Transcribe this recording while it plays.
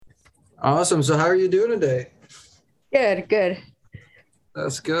Awesome. So how are you doing today? Good, good.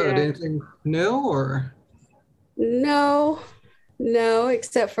 That's good. Yeah. Anything new or No, no,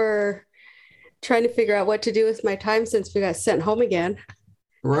 except for trying to figure out what to do with my time since we got sent home again.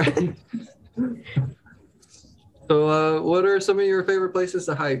 right? So what are some of your favorite places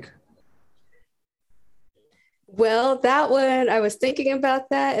to hike? Well, that one, I was thinking about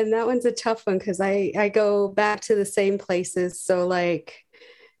that, and that one's a tough one because I go back to the same places. So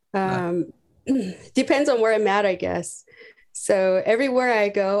Uh, um depends on where I'm at, I guess. So everywhere I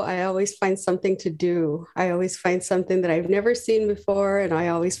go, I always find something to do. I always find something that I've never seen before, and I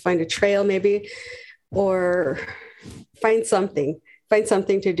always find a trail maybe or find something find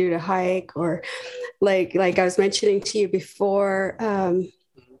something to do to hike or like I was mentioning to you before,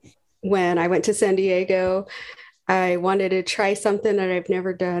 when I went to San Diego, I wanted to try something that I've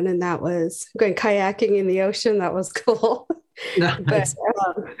never done, and that was going kayaking in the ocean. That was cool. but nice.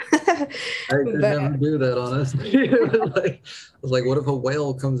 um, I could but never do that, honestly. It was like, what if a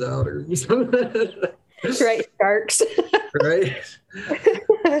whale comes out or something? right, sharks. Right?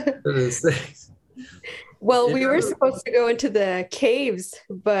 It is. Well, we were Yeah. supposed to go into the caves,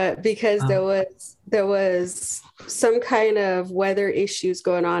 but because Uh, there was some kind of weather issues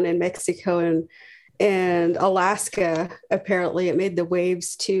going on in Mexico and Alaska, apparently it made the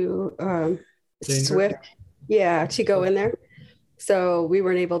waves too dangerous. swift, yeah, to go in there. So we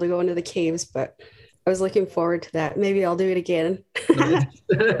weren't able to go into the caves, but I was looking forward to that. Maybe I'll do it again. Nice.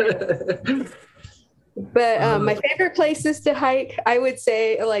 But my Uh, favorite places to hike, I would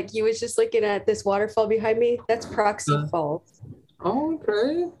say, like you was just looking at this waterfall behind me. That's Proxy uh, Falls.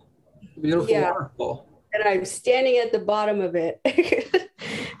 okay. Beautiful Yeah, waterfall. and I'm standing at the bottom of it.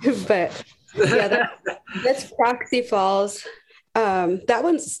 But yeah, that's Proxy Falls. That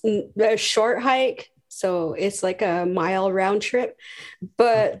one's a short hike, so it's like a mile round trip.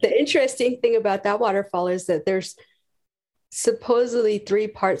 But the interesting thing about that waterfall is that there's supposedly three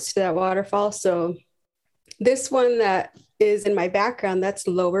parts to that waterfall. So this one that is in my background, that's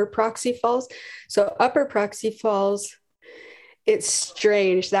Lower Proxy Falls. So Upper Proxy Falls, it's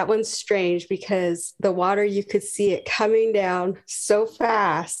strange. That one's strange because the water, you could see it coming down so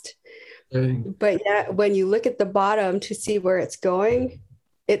fast. Dang. But yeah, when you look at the bottom to see where it's going,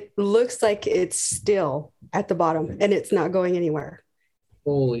 it looks like it's still at the bottom and it's not going anywhere.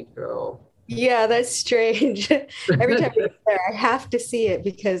 Holy cow. Yeah, that's strange. Every time I go there, I have to see it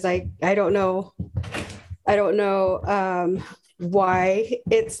because I don't know why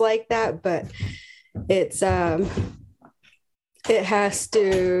it's like that, but it's it has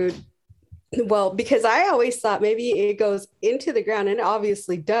to, well, because I always thought maybe it goes into the ground and it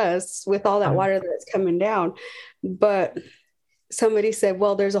obviously does with all that water that's coming down. But somebody said,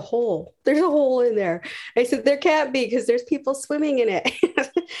 well, there's a hole. There's a hole in there. I said, there can't be because there's people swimming in it.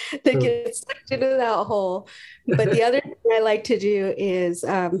 They get sucked into that hole. But the other thing I like to do is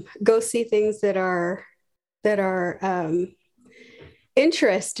go see things that are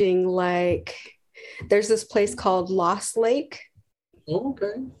interesting. Like there's this place called Lost Lake.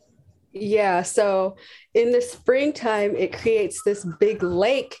 Okay. Yeah, so in the springtime, it creates this big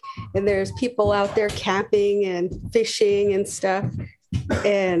lake, and there's people out there camping and fishing and stuff.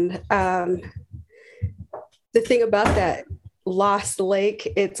 And the thing about that Lost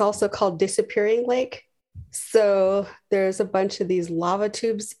Lake, it's also called Disappearing Lake. So there's a bunch of these lava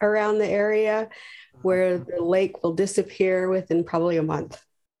tubes around the area where the lake will disappear within probably a month.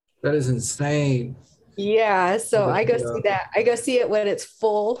 That is insane. Yeah, so I go Yeah. see that. I go see it when it's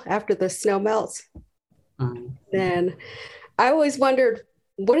full after the snow melts. Um, Then I always wondered,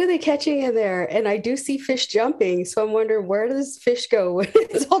 what are they catching in there? And I do see fish jumping. So I'm wondering, where does fish go when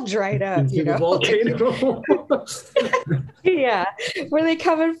it's all dried up, into the volcano. Yeah. Where are they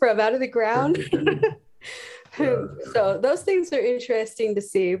coming from? Out of the ground? So those things are interesting to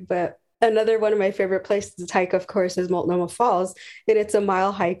see. But another one of my favorite places to hike, of course, is Multnomah Falls. And it's a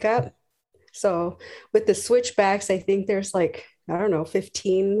mile hike up. So with the switchbacks, I think there's like, I don't know,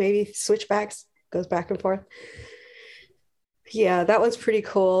 15 maybe switchbacks, goes back and forth. Yeah, that was pretty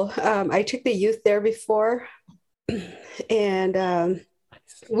cool. I took the youth there before, and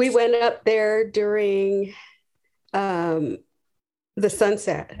we went up there during um, the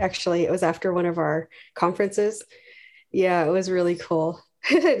sunset. Actually, it was after one of our conferences. Yeah, it was really cool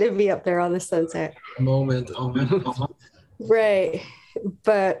to be up there on the sunset. Moment almost. Right.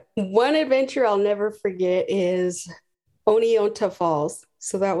 But one adventure I'll never forget is Oneonta Falls.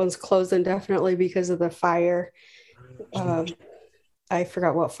 So that one's closed indefinitely because of the fire. Um, I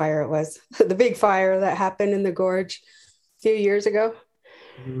forgot what fire it was. The big fire that happened in the gorge a few years ago.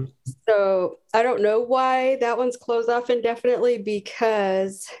 So I don't know why that one's closed off indefinitely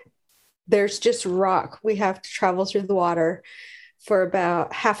because there's just rock. We have to travel through the water for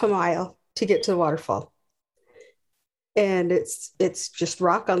about half a mile to get to the waterfall. And it's just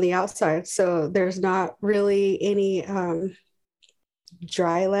rock on the outside. So there's not really any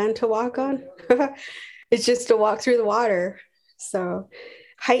dry land to walk on. It's just to walk through the water. So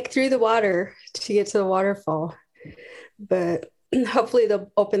hike through the water to get to the waterfall. But hopefully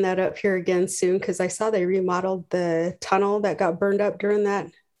they'll open that up here again soon because I saw they remodeled the tunnel that got burned up during that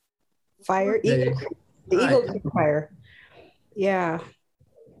fire. Okay. The Eagle Creek fire. Yeah.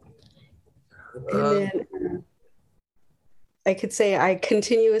 And then I could say I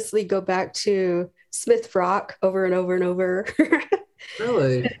continuously go back to Smith Rock over and over and over.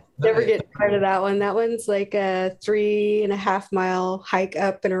 Really? Never get tired of that one. That one's like a 3.5 mile hike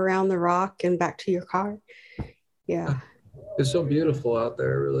up and around the rock and back to your car. Yeah. It's so beautiful out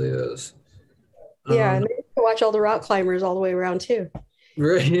there. It really is. Yeah. And then you can watch all the rock climbers all the way around too.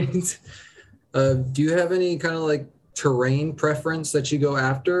 Right. Do you have any kind of like terrain preference that you go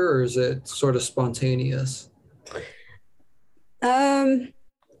after, or is it sort of spontaneous? I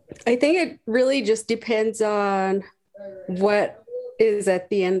think it really just depends on what is at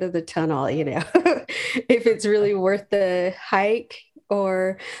the end of the tunnel, if it's really worth the hike,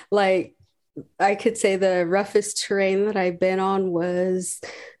 or like I could say the roughest terrain that I've been on was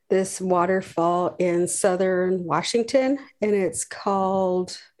this waterfall in southern Washington, and it's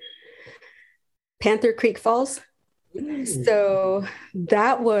called Panther Creek Falls. So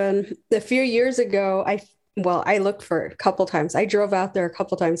that one, a few years ago, I looked for it a couple times. I drove out there a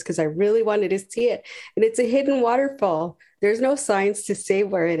couple times because I really wanted to see it. And it's a hidden waterfall. There's no signs to say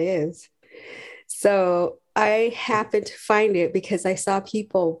where it is. So I happened to find it because I saw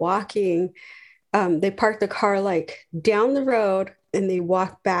people walking. They park the car like down the road and they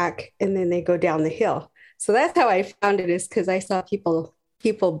walk back and then they go down the hill. So that's how I found it, is because I saw people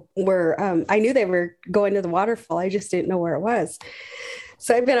were, I knew they were going to the waterfall. I just didn't know where it was.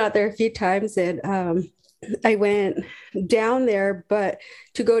 So I've been out there a few times, and I went down there, but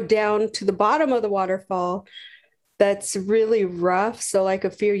to go down to the bottom of the waterfall, that's really rough. So like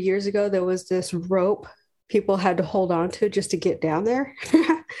a few years ago, there was this rope people had to hold on to just to get down there.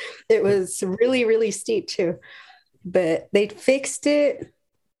 It was really, really steep too, but they fixed it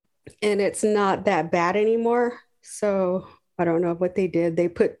and it's not that bad anymore. So I don't know what they did. They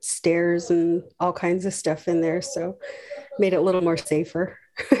put stairs and all kinds of stuff in there. So made it a little more safer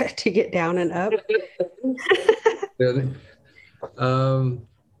to get down and up. Good.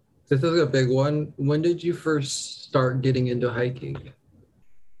 This is a big one. When did you first start getting into hiking?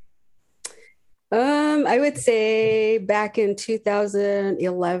 I would say back in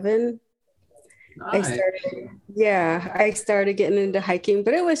 2011. Nice. I started getting into hiking,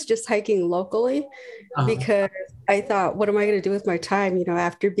 but it was just hiking locally because I thought, what am I going to do with my time?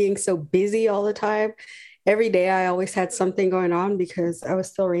 After being so busy all the time, every day I always had something going on because I was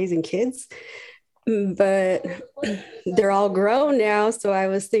still raising kids, but they're all grown now. So I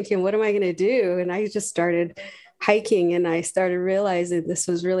was thinking, what am I going to do? And I just started hiking, and I started realizing this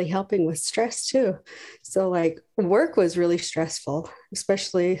was really helping with stress too. So like work was really stressful,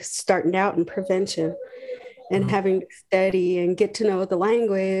 especially starting out in prevention and having to study and get to know the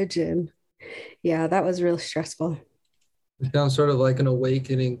language. And yeah, that was really stressful. It sounds sort of like an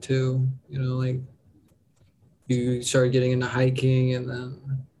awakening too, like you started getting into hiking and then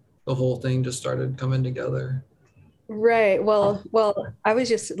the whole thing just started coming together. Right. Well, I was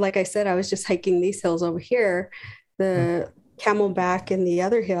just, like I said, I was just hiking these hills over here, the Camelback and the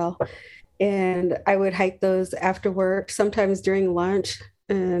other hill. And I would hike those after work, sometimes during lunch.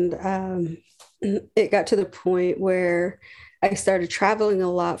 And it got to the point where I started traveling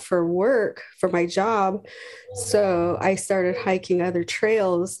a lot for work, for my job. So I started hiking other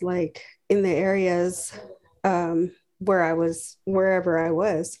trails, like in the areas wherever I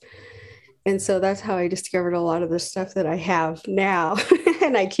was. And so that's how I discovered a lot of the stuff that I have now.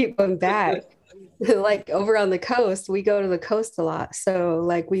 And I keep going back. Like over on the coast, we go to the coast a lot. So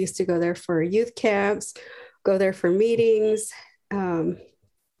like we used to go there for youth camps, go there for meetings,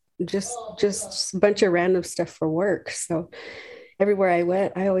 just a bunch of random stuff for work. So everywhere I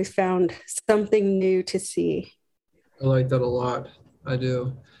went, I always found something new to see. I like that a lot. I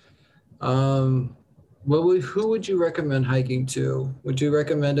do. Who would you recommend hiking to? Would you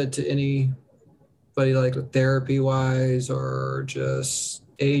recommend it to anybody, like therapy wise or just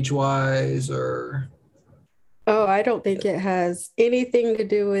age wise, or? Oh, I don't think it has anything to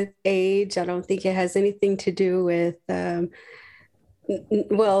do with age. I don't think it has anything to do with,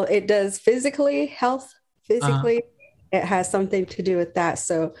 well, it does physically, health, physically. It has something to do with that.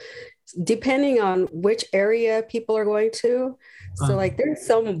 So depending on which area people are going to. So, Uh, like, there's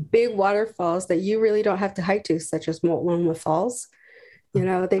some big waterfalls that you really don't have to hike to, such as Multnomah Falls. You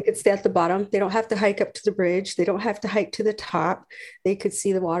know, they could stay at the bottom. They don't have to hike up to the bridge. They don't have to hike to the top. They could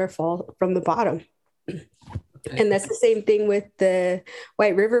see the waterfall from the bottom. okay. And that's the same thing with the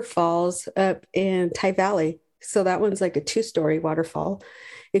White River Falls up in Ty Valley. So that one's like a two-story waterfall.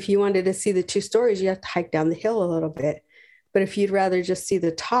 If you wanted to see the two stories, you have to hike down the hill a little bit. But if you'd rather just see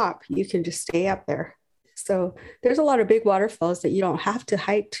the top, you can just stay up there. So there's a lot of big waterfalls that you don't have to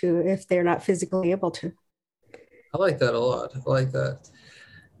hike to if they're not physically able to. I like that a lot. I like that.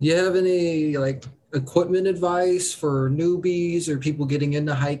 Do you have any like equipment advice for newbies or people getting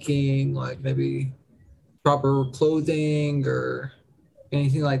into hiking, like maybe proper clothing or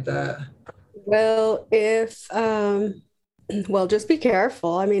anything like that? Well, well, just be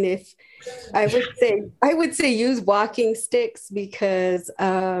careful. I mean, if I would say use walking sticks because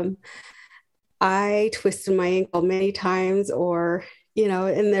I twisted my ankle many times, or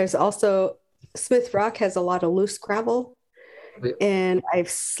and there's also Smith Rock has a lot of loose gravel, and I've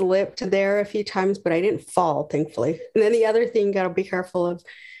slipped there a few times, but I didn't fall, thankfully. And then the other thing you got to be careful of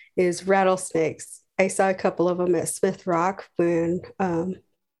is rattlesnakes. I saw a couple of them at Smith Rock when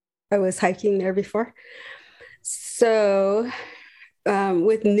I was hiking there before. So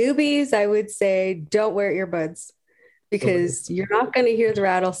with newbies, I would say don't wear earbuds because you're not going to hear the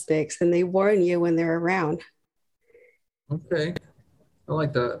rattlesnakes, and they warn you when they're around. Okay, I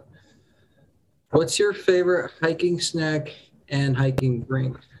like that. What's your favorite hiking snack and hiking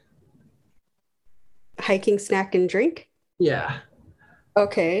drink? Hiking snack and drink. Yeah,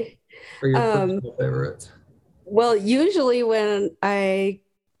 Okay. or your Um, personal favorites? well, usually when I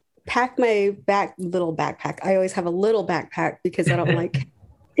pack my little backpack, I always have a little backpack because I don't like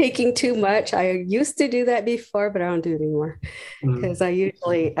taking too much. I used to do that before, but I don't do it anymore Mm. because I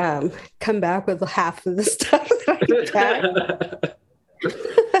usually come back with half of the stuff that I pack.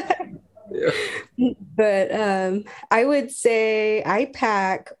 Yeah. But I would say I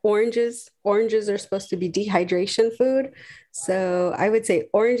pack oranges. Oranges are supposed to be dehydration food. So I would say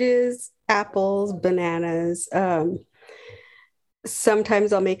oranges, apples, bananas.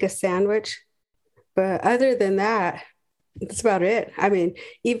 Sometimes I'll make a sandwich. But other than that, that's about it. I mean,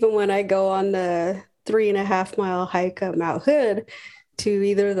 even when I go on the 3.5 mile hike up Mount Hood to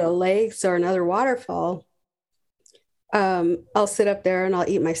either the lakes or another waterfall, I'll sit up there and I'll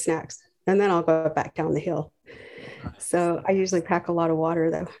eat my snacks and then I'll go back down the hill. So I usually pack a lot of water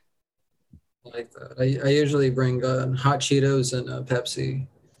though. I like that. I usually bring hot Cheetos and Pepsi.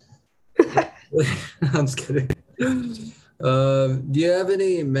 I'm just kidding. Do you have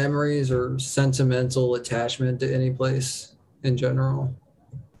any memories or sentimental attachment to any place in general?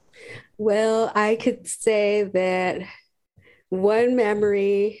 Well, I could say that one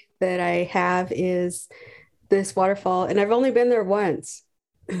memory that I have is this waterfall, and I've only been there once.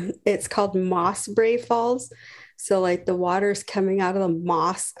 It's called Moss Bray Falls. So, like, the water's coming out of the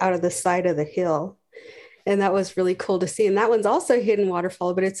moss out of the side of the hill. And that was really cool to see. And that one's also a hidden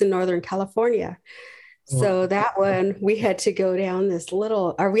waterfall, but it's in Northern California. Well, So, that one, we had to go down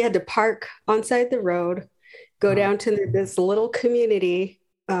we had to park on side the road, go uh, down to this little community,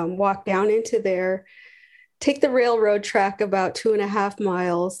 walk down into there, take the railroad track about 2.5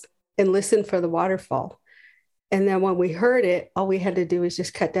 miles, and listen for the waterfall. And then when we heard it, all we had to do was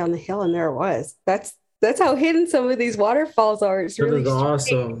just cut down the hill, and there it was. That's how hidden some of these waterfalls are. It's that really is strange,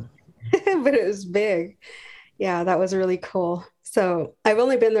 awesome. but it was big. Yeah, that was really cool. So I've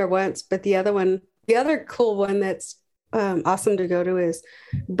only been there once, but the other cool one that's awesome to go to is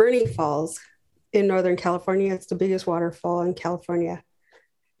Bernie Falls in Northern California. It's the biggest waterfall in California.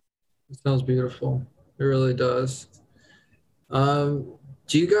 It sounds beautiful. It really does.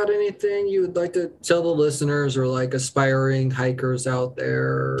 Do you got anything you would like to tell the listeners or like aspiring hikers out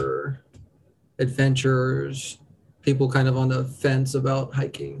there, adventurers, people kind of on the fence about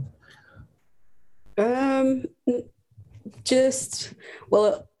hiking? Um, just,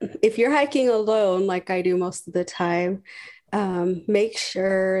 well, if you're hiking alone, like I do most of the time, make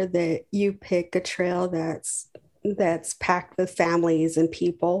sure that you pick a trail that's packed with families and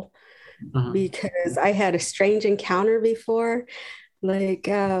people Uh-huh. because I had a strange encounter before. Like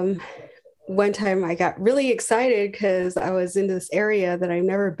one time I got really excited because I was in this area that I've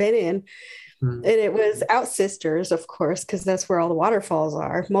never been in. Mhm. And it was Out Sisters, of course, because that's where all the waterfalls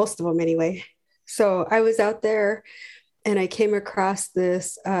are, most of them anyway. So I was out there and I came across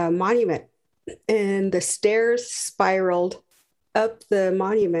this monument, and the stairs spiraled up the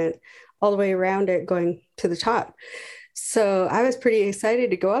monument all the way around it, going to the top. So I was pretty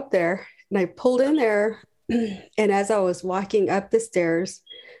excited to go up there, and I pulled in there. And as I was walking up the stairs,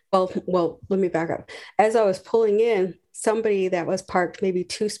 Let me back up. As I was pulling in, somebody that was parked maybe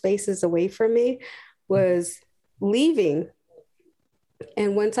two spaces away from me was leaving.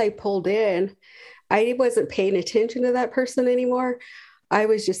 And once I pulled in, I wasn't paying attention to that person anymore. I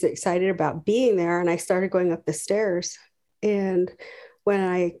was just excited about being there. And I started going up the stairs. And when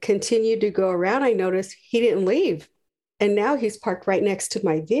I continued to go around, I noticed he didn't leave. And now he's parked right next to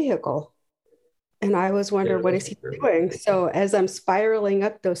my vehicle. And I was wondering, what is he doing? So as I'm spiraling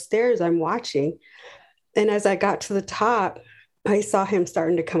up those stairs, I'm watching. And as I got to the top, I saw him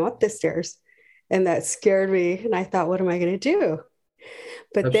starting to come up the stairs. And that scared me. And I thought, what am I going to do?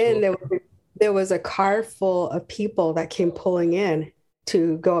 But Absolutely. then there was a car full of people that came pulling in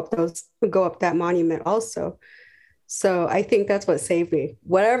to go up that monument also. So I think that's what saved me.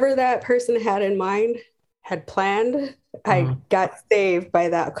 Whatever that person had in mind, had planned, I got saved by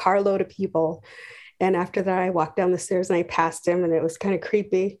that carload of people. And after that, I walked down the stairs and I passed him, and it was kind of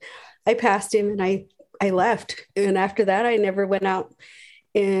creepy. I passed him and I left. And after that, I never went out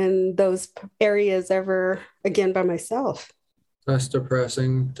in those areas ever again by myself. That's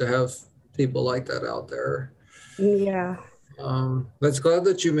depressing to have people like that out there. Yeah. That's glad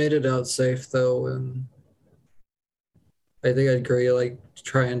that you made it out safe though, and I think I'd agree, like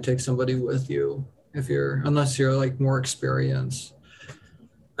try and take somebody with you unless you're like more experienced.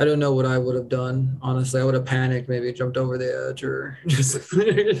 I don't know what I would have done. Honestly, I would have panicked, maybe jumped over the edge or just.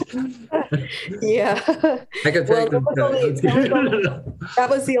 Yeah. I could Well, take them. that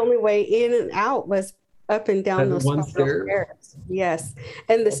was the only way in and out was up and down And those one spiral stair. stairs. Yes.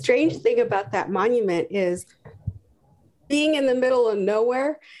 And the strange thing about that monument is being in the middle of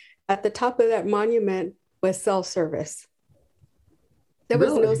nowhere, at the top of that monument was self-service. There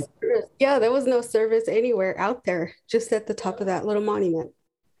was no Really? service. Yeah, there was no service anywhere out there, just at the top of that little monument.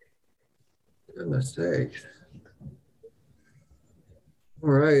 Goodness sake. All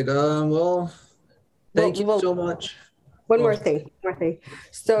right. Well, thank you so much. One more thing.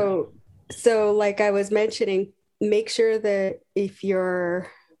 So like I was mentioning, make sure that if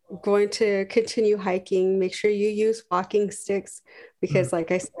you're going to continue hiking, make sure you use walking sticks because, like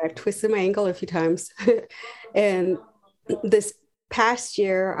I said, I've twisted my ankle a few times. And this past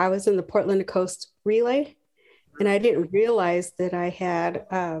year, I was in the Portland Coast Relay, and I didn't realize that I had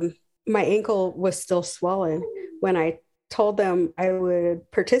my ankle was still swollen when I told them I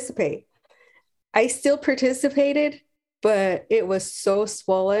would participate. I still participated, but it was so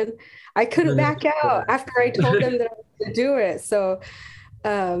swollen. I couldn't back out after I told them that I was going to do it. So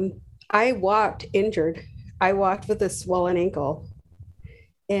I walked injured. I walked with a swollen ankle.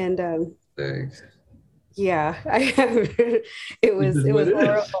 And Thanks. yeah, it was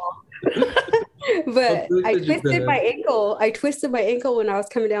horrible. But I twisted my ankle when I was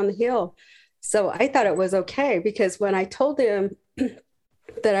coming down the hill. So I thought it was okay because when I told them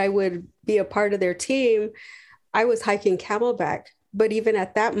that I would be a part of their team, I was hiking Camelback. But even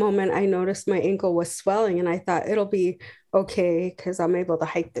at that moment, I noticed my ankle was swelling and I thought it'll be okay because I'm able to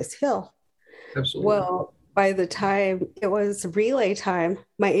hike this hill. Absolutely. Well, by the time it was relay time,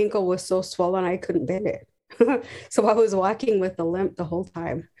 my ankle was so swollen I couldn't bend it. So I was walking with a limp the whole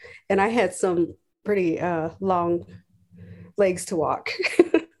time. And I had some pretty long legs to walk.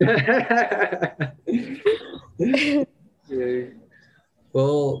 Yeah.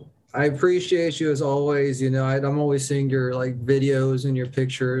 Well, I appreciate you as always. I'm always seeing your like videos and your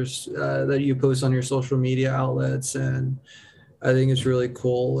pictures that you post on your social media outlets, and I think it's really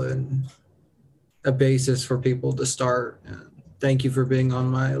cool and a basis for people to start. And thank you for being on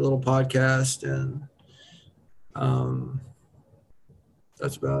my little podcast, and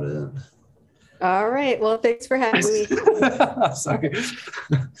that's about it. All right. Well, thanks for having me. Sorry.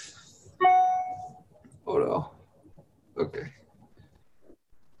 Oh no. Okay.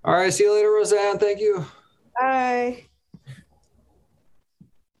 All right. See you later, Roseanne. Thank you. Bye.